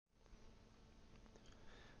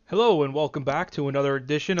Hello and welcome back to another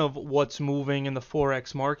edition of What's Moving in the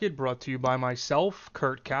Forex Market, brought to you by myself,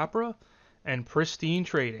 Kurt Capra, and Pristine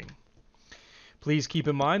Trading. Please keep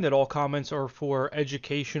in mind that all comments are for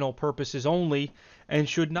educational purposes only and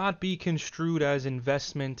should not be construed as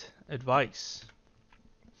investment advice.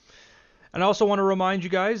 And I also want to remind you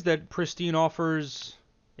guys that Pristine offers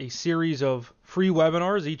a series of free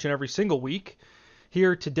webinars each and every single week.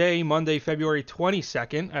 Here today, Monday, February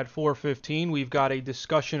 22nd at 4:15, we've got a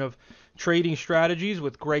discussion of trading strategies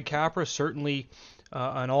with Greg Capra, certainly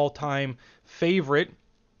an all-time favorite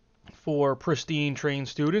for Pristine trained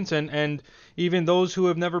students and even those who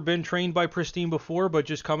have never been trained by Pristine before but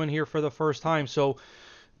just come in here for the first time. So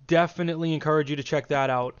definitely encourage you to check that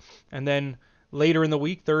out. And then later in the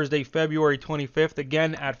week, Thursday, February 25th,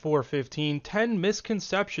 again at 4:15, 10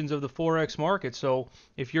 misconceptions of the Forex market. So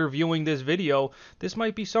if you're viewing this video, this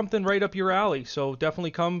might be something right up your alley. So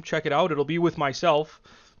definitely come check it out. It'll be with myself.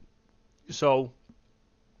 So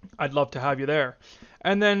I'd love to have you there.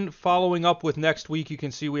 And then following up with next week, you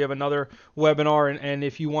can see we have another webinar. And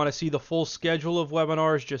if you want to see the full schedule of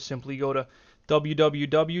webinars, just simply go to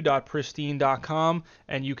www.pristine.com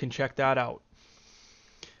and you can check that out.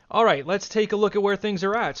 All right, let's take a look at where things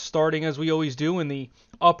are at. Starting as we always do in the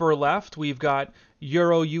upper left, we've got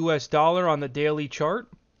Euro US dollar on the daily chart.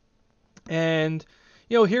 And,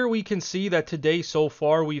 here we can see that today so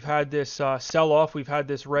far we've had this sell-off. We've had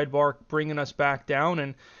this red bar bringing us back down.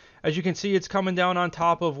 And as you can see, it's coming down on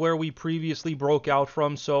top of where we previously broke out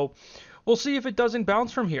from. So we'll see if it doesn't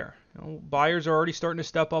bounce from here. Buyers are already starting to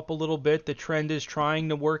step up a little bit. The trend is trying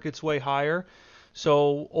to work its way higher.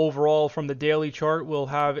 So overall, from the daily chart, we'll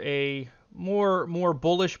have a more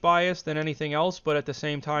bullish bias than anything else. But at the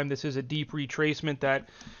same time, this is a deep retracement that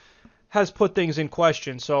has put things in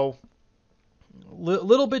question. So a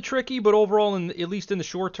little bit tricky, but overall, at least in the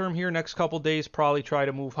short term here, next couple days, probably try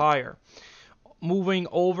to move higher. Moving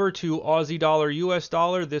over to Aussie dollar, US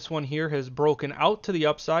dollar, this one here has broken out to the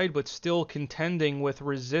upside, but still contending with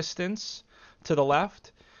resistance to the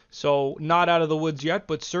left. So not out of the woods yet,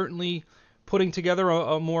 but certainly putting together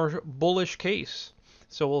a more bullish case.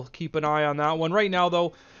 So we'll keep an eye on that one. Right now,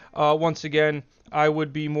 though, once again, I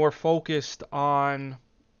would be more focused on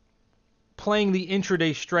playing the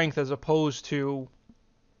intraday strength as opposed to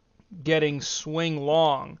getting swing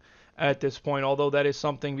long at this point, although that is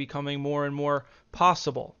something becoming more and more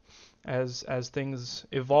possible as things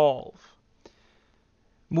evolve.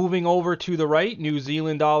 Moving over to the right, New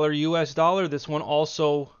Zealand dollar, US dollar, this one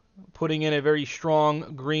also putting in a very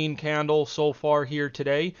strong green candle so far here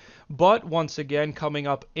today, but once again coming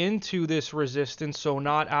up into this resistance, so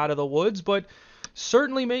not out of the woods, but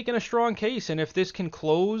certainly making a strong case. And if this can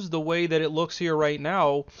close the way that it looks here right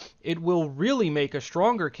now, it will really make a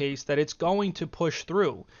stronger case that it's going to push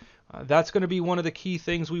through. That's going to be one of the key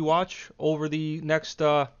things we watch over the next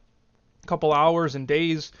couple hours and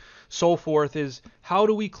days, so forth, is how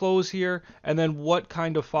do we close here, and then what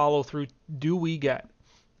kind of follow through do we get?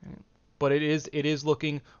 But it is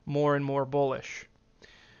looking more and more bullish.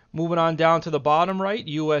 Moving on down to the bottom right,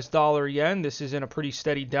 US dollar yen. This is in a pretty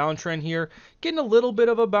steady downtrend here. Getting a little bit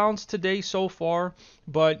of a bounce today so far,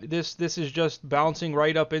 but this is just bouncing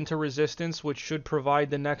right up into resistance, which should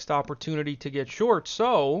provide the next opportunity to get short.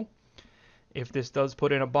 So if this does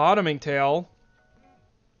put in a bottoming tail,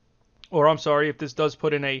 or I'm sorry, if this does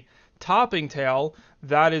put in a topping tail,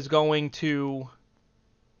 that is going to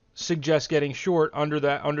suggest getting short under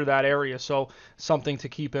that area. So something to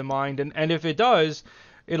keep in mind. And if it does,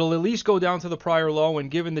 it'll at least go down to the prior low,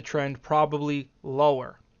 and given the trend, probably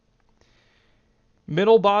lower.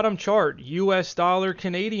 Middle bottom chart, US dollar,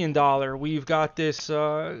 Canadian dollar. We've got this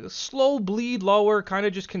slow bleed lower, kind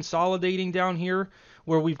of just consolidating down here,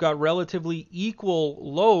 where we've got relatively equal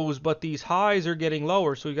lows, but these highs are getting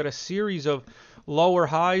lower. So we've got a series of lower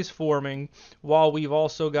highs forming, while we've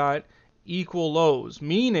also got equal lows,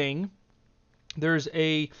 meaning there's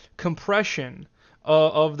a compression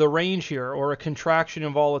of the range here, or a contraction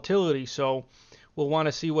in volatility. So we'll want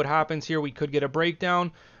to see what happens here. We could get a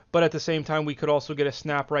breakdown, but at the same time we could also get a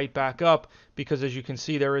snap right back up, because as you can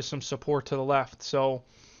see, there is some support to the left. So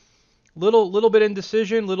little bit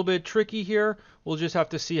indecision, little bit tricky here. We'll just have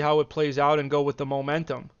to see how it plays out and go with the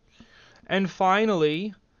momentum. And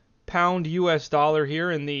finally, pound US dollar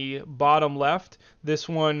here in the bottom left. This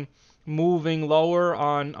one moving lower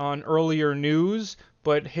on earlier news,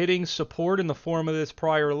 but hitting support in the form of this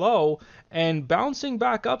prior low and bouncing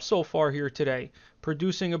back up so far here today,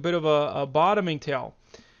 producing a bit of a bottoming tail.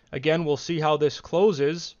 Again, we'll see how this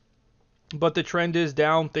closes, but the trend is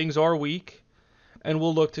down, things are weak, and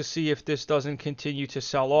we'll look to see if this doesn't continue to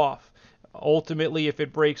sell off. ultimately, if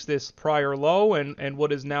it breaks this prior low and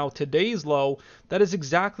what is now today's low, that is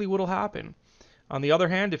exactly what will happen. On the other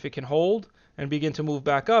hand, if it can hold and begin to move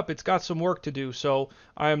back up, it's got some work to do. So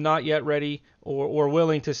I am not yet ready or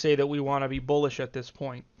willing to say that we want to be bullish at this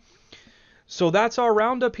point. So that's our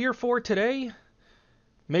roundup here for today.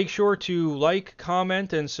 Make sure to like,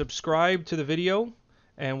 comment, and subscribe to the video,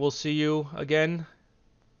 and we'll see you again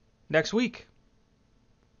next week.